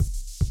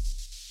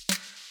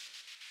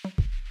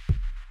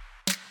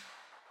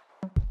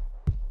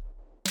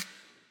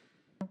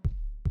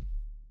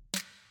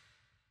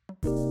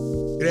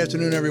Good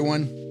afternoon,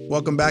 everyone.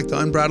 Welcome back to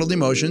Unbridled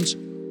Emotions.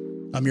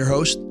 I'm your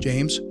host,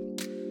 James.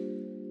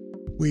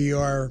 We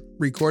are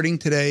recording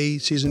today,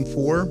 season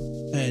 4,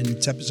 and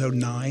it's episode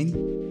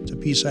 9. It's a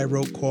piece I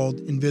wrote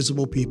called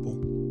Invisible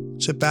People.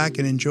 Sit back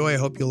and enjoy. I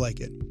hope you'll like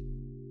it.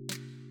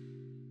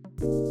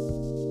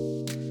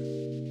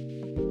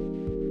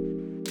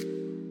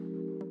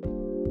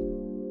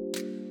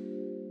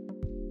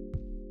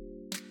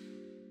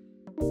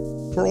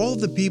 For all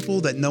the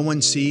people that no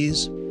one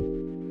sees,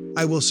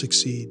 I will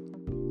succeed.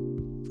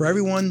 For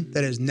everyone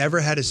that has never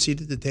had a seat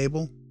at the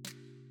table,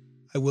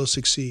 I will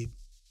succeed.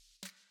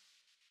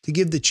 To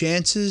give the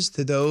chances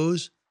to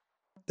those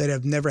that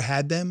have never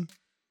had them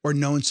or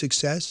known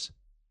success,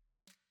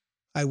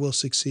 I will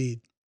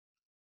succeed.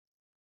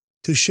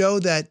 To show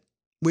that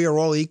we are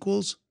all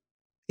equals,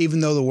 even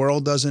though the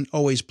world doesn't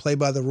always play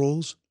by the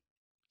rules,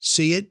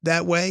 see it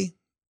that way,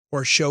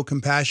 or show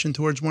compassion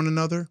towards one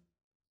another,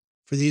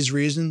 for these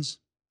reasons,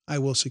 I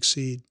will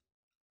succeed.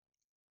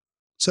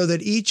 So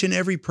that each and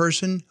every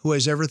person who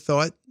has ever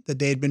thought that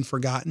they had been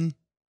forgotten,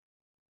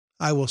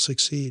 I will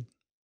succeed.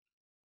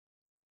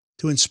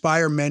 To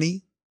inspire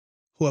many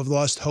who have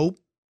lost hope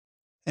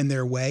and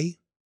their way,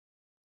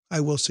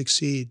 I will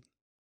succeed.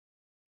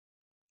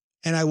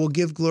 And I will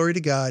give glory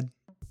to God,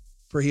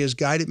 for He has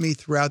guided me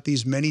throughout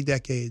these many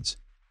decades,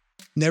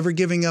 never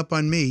giving up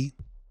on me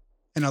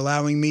and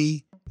allowing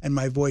me and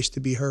my voice to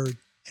be heard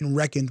and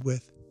reckoned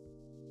with.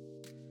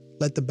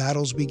 Let the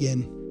battles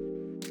begin.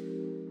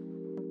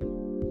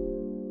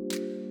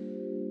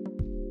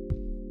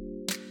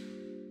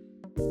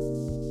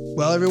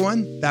 Well,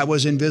 everyone, that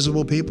was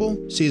Invisible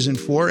People, Season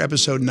 4,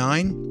 Episode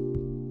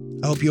 9.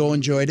 I hope you all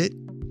enjoyed it.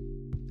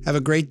 Have a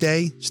great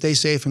day. Stay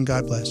safe and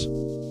God bless.